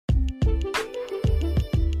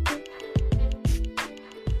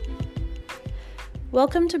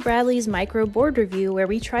Welcome to Bradley's Micro Board Review, where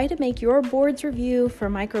we try to make your board's review for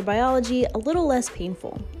microbiology a little less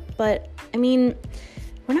painful. But, we're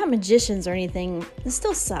not magicians or anything. This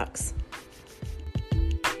still sucks.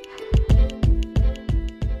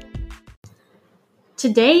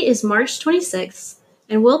 Today is March 26th,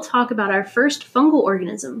 and we'll talk about our first fungal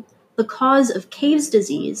organism, the cause of Cave's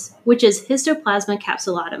disease, which is Histoplasma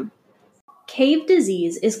capsulatum. Cave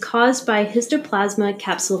disease is caused by Histoplasma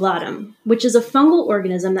capsulatum, which is a fungal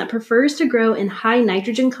organism that prefers to grow in high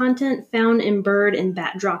nitrogen content found in bird and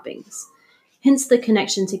bat droppings, hence the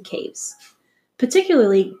connection to caves.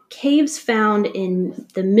 Particularly, caves found in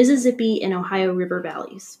the Mississippi and Ohio River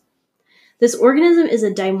valleys. This organism is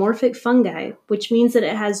a dimorphic fungi, which means that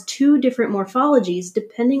it has two different morphologies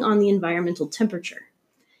depending on the environmental temperature.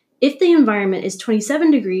 If the environment is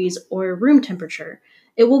 27 degrees or room temperature,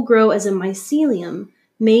 it will grow as a mycelium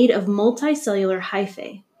made of multicellular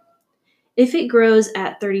hyphae. If it grows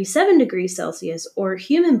at 37 degrees Celsius or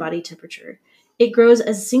human body temperature, it grows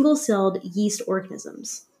as single-celled yeast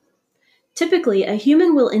organisms. Typically, a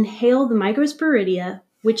human will inhale the microsporidia,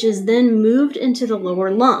 which is then moved into the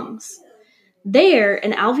lower lungs. There,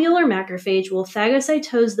 an alveolar macrophage will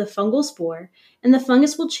phagocytose the fungal spore, and the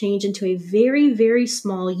fungus will change into a very, very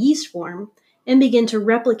small yeast form and begin to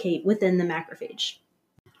replicate within the macrophage.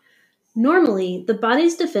 Normally, the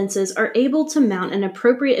body's defenses are able to mount an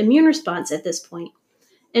appropriate immune response at this point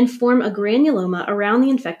and form a granuloma around the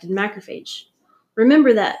infected macrophage.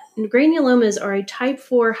 Remember that granulomas are a type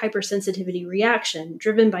 4 hypersensitivity reaction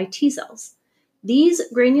driven by T cells. These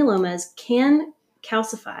granulomas can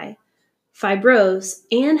calcify, fibrose,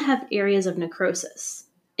 and have areas of necrosis.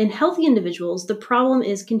 In healthy individuals, the problem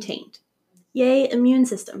is contained. Yay, immune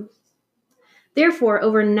system. Therefore,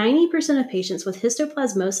 over 90% of patients with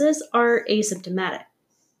histoplasmosis are asymptomatic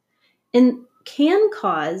and can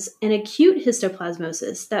cause an acute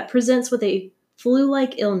histoplasmosis that presents with a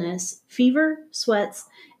flu-like illness, fever, sweats,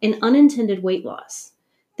 and unintended weight loss.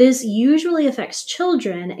 This usually affects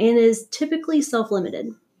children and is typically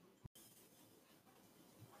self-limited.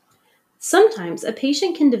 Sometimes a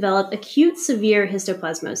patient can develop acute severe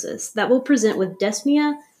histoplasmosis that will present with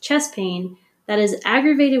dyspnea, chest pain that is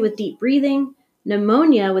aggravated with deep breathing,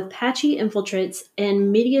 pneumonia with patchy infiltrates,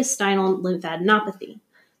 and mediastinal lymphadenopathy.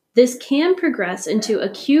 This can progress into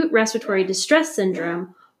acute respiratory distress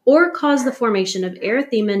syndrome or cause the formation of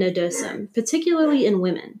erythema nodosum, particularly in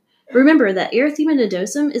women. Remember that erythema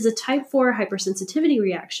nodosum is a type 4 hypersensitivity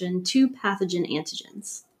reaction to pathogen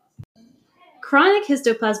antigens. Chronic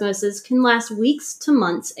histoplasmosis can last weeks to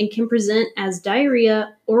months and can present as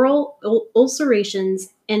diarrhea, oral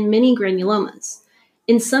ulcerations, and many granulomas.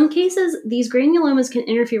 In some cases, these granulomas can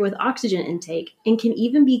interfere with oxygen intake and can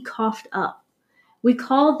even be coughed up. We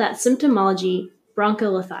call that symptomology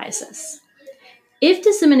bronchiolithiasis. If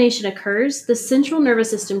dissemination occurs, the central nervous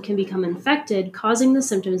system can become infected, causing the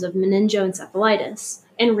symptoms of meningoencephalitis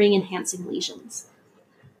and ring-enhancing lesions.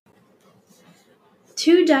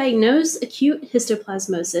 To diagnose acute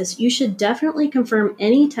histoplasmosis, you should definitely confirm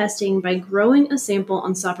any testing by growing a sample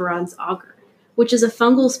on Saparot's agar, which is a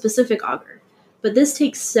fungal-specific agar, but this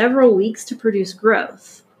takes several weeks to produce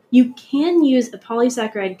growth. You can use a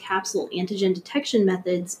polysaccharide capsule antigen detection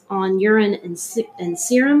methods on urine and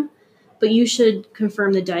serum, but you should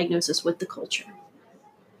confirm the diagnosis with the culture.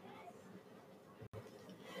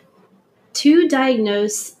 To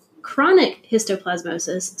diagnose chronic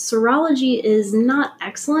histoplasmosis, serology is not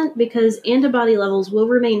excellent because antibody levels will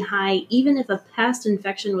remain high even if a past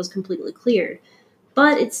infection was completely cleared,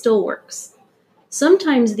 but it still works.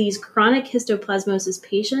 Sometimes these chronic histoplasmosis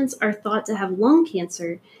patients are thought to have lung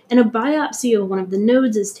cancer, and a biopsy of one of the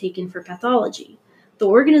nodes is taken for pathology. The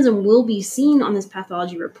organism will be seen on this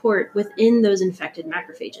pathology report within those infected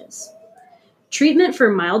macrophages. Treatment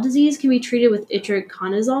for mild disease can be treated with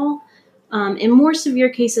itraconazole. In more severe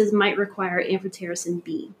cases might require amphotericin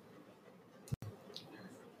B.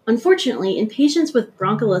 Unfortunately, in patients with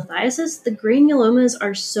bronchiolithiasis, the granulomas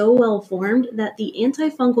are so well formed that the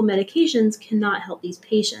antifungal medications cannot help these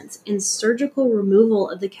patients, and surgical removal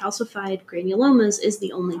of the calcified granulomas is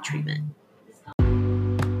the only treatment.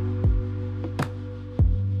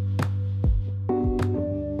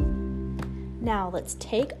 Now let's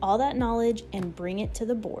take all that knowledge and bring it to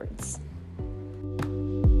the boards.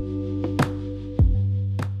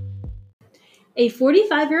 A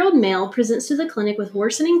 45-year-old male presents to the clinic with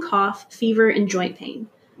worsening cough, fever, and joint pain.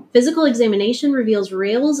 Physical examination reveals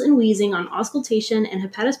rales and wheezing on auscultation and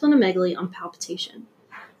hepatosplenomegaly on palpitation.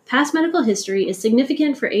 Past medical history is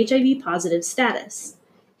significant for HIV-positive status.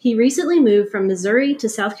 He recently moved from Missouri to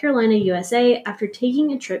South Carolina, USA after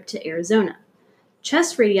taking a trip to Arizona.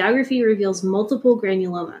 Chest radiography reveals multiple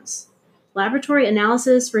granulomas. Laboratory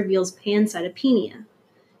analysis reveals pancytopenia.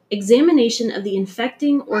 Examination of the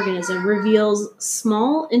infecting organism reveals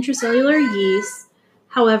small intracellular yeast.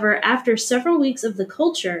 However, after several weeks of the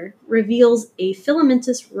culture, reveals a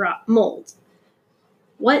filamentous mold.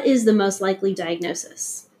 What is the most likely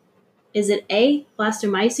diagnosis? Is it A,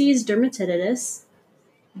 Blastomyces dermatitis,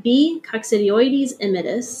 B, Coccidioides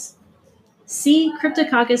immitis, C,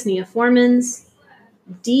 Cryptococcus neoformans,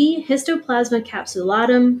 D, Histoplasma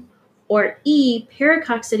capsulatum, or E,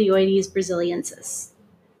 Paracoccidioides brasiliensis?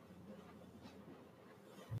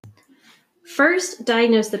 First,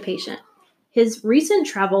 diagnose the patient. His recent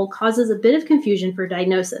travel causes a bit of confusion for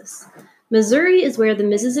diagnosis. Missouri is where the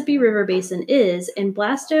Mississippi River Basin is, and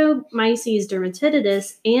Blastomyces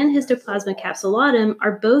dermatitis and Histoplasma capsulatum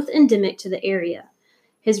are both endemic to the area.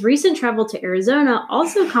 His recent travel to Arizona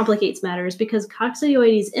also complicates matters because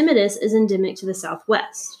Coccidioides immitis is endemic to the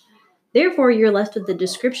Southwest. Therefore, you're left with the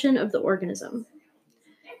description of the organism.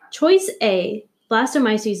 Choice A,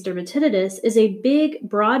 Blastomyces dermatitis, is a big,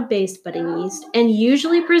 broad-based budding yeast and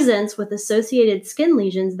usually presents with associated skin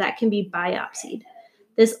lesions that can be biopsied.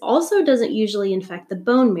 This also doesn't usually infect the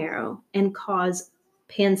bone marrow and cause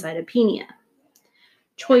pancytopenia.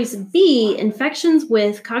 Choice B, infections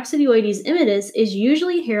with Coccidioides immitis, is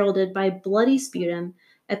usually heralded by bloody sputum,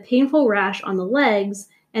 a painful rash on the legs,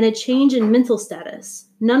 and a change in mental status,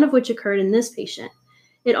 none of which occurred in this patient.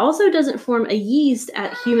 It also doesn't form a yeast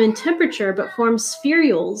at human temperature, but forms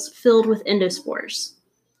spherules filled with endospores.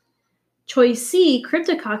 Choice C,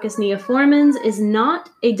 Cryptococcus neoformans, is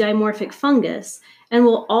not a dimorphic fungus and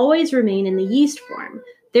will always remain in the yeast form.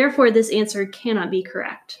 Therefore, this answer cannot be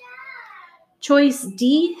correct. Choice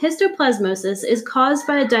D, histoplasmosis, is caused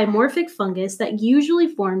by a dimorphic fungus that usually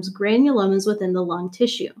forms granulomas within the lung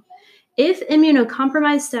tissue. If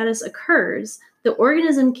immunocompromised status occurs, the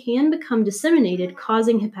organism can become disseminated,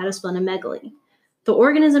 causing hepatosplenomegaly. The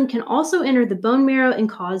organism can also enter the bone marrow and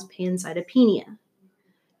cause pancytopenia.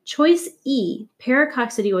 Choice E,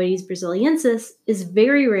 Paracoccidioides brasiliensis, is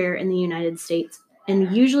very rare in the United States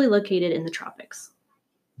and usually located in the tropics.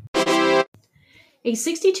 A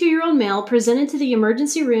 62-year-old male presented to the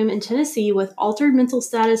emergency room in Tennessee with altered mental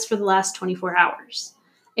status for the last 24 hours.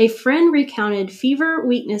 A friend recounted fever,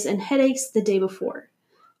 weakness, and headaches the day before.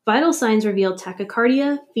 Vital signs revealed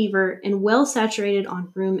tachycardia, fever, and well-saturated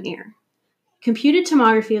on room air. Computed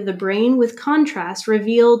tomography of the brain with contrast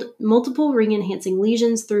revealed multiple ring-enhancing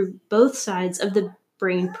lesions through both sides of the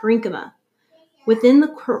brain parenchyma, within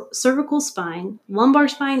the cervical spine, lumbar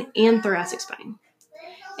spine, and thoracic spine.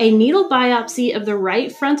 A needle biopsy of the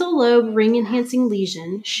right frontal lobe ring-enhancing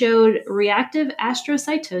lesion showed reactive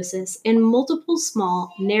astrocytosis and multiple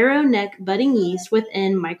small, narrow neck budding yeast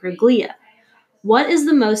within microglia. What is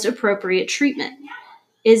the most appropriate treatment?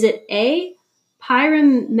 Is it A,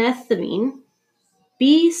 pyrimethamine,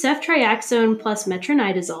 B, ceftriaxone plus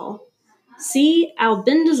metronidazole, C,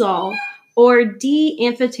 albendazole, or D,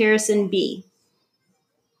 amphotericin B?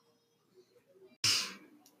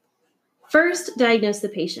 First, diagnose the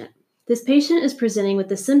patient. This patient is presenting with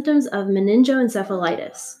the symptoms of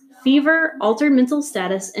meningoencephalitis, fever, altered mental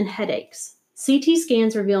status, and headaches. CT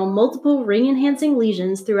scans reveal multiple ring-enhancing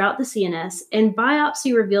lesions throughout the CNS, and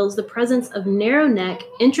biopsy reveals the presence of narrow neck,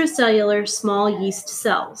 intracellular small yeast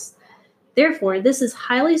cells. Therefore, this is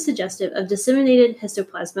highly suggestive of disseminated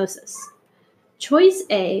histoplasmosis. Choice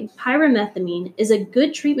A, pyrimethamine, is a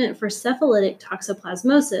good treatment for cephalitic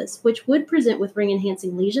toxoplasmosis, which would present with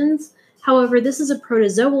ring-enhancing lesions. However, this is a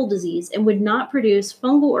protozoal disease and would not produce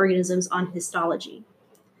fungal organisms on histology.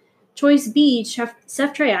 Choice B,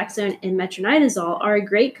 ceftriaxone and metronidazole, are a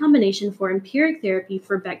great combination for empiric therapy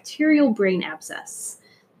for bacterial brain abscess.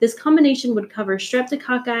 This combination would cover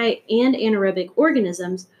streptococci and anaerobic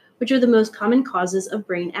organisms, which are the most common causes of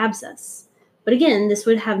brain abscess. But again, this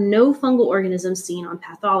would have no fungal organisms seen on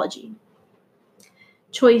pathology.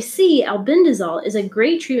 Choice C, albendazole, is a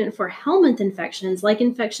great treatment for helminth infections like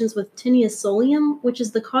infections with Tinea solium, which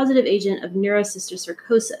is the causative agent of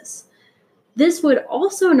neurocysticercosis. This would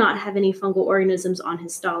also not have any fungal organisms on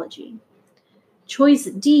histology. Choice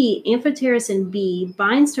D, amphotericin B,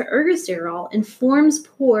 binds to ergosterol and forms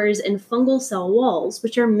pores and fungal cell walls,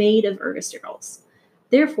 which are made of ergosterols.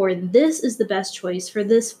 Therefore, this is the best choice for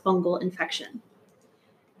this fungal infection.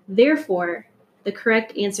 Therefore, the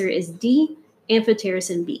correct answer is D,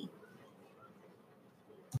 amphotericin B.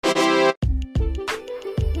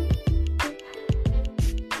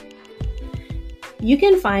 You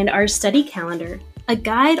can find our study calendar, a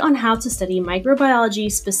guide on how to study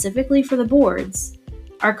microbiology specifically for the boards,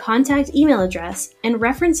 our contact email address, and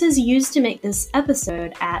references used to make this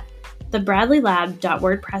episode at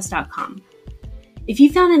thebradleylab.wordpress.com. If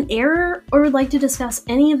you found an error or would like to discuss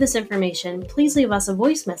any of this information, please leave us a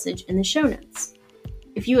voice message in the show notes.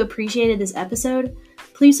 If you appreciated this episode,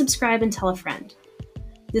 please subscribe and tell a friend.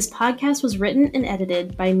 This podcast was written and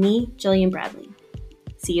edited by me, Jillian Bradley.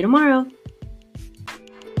 See you tomorrow.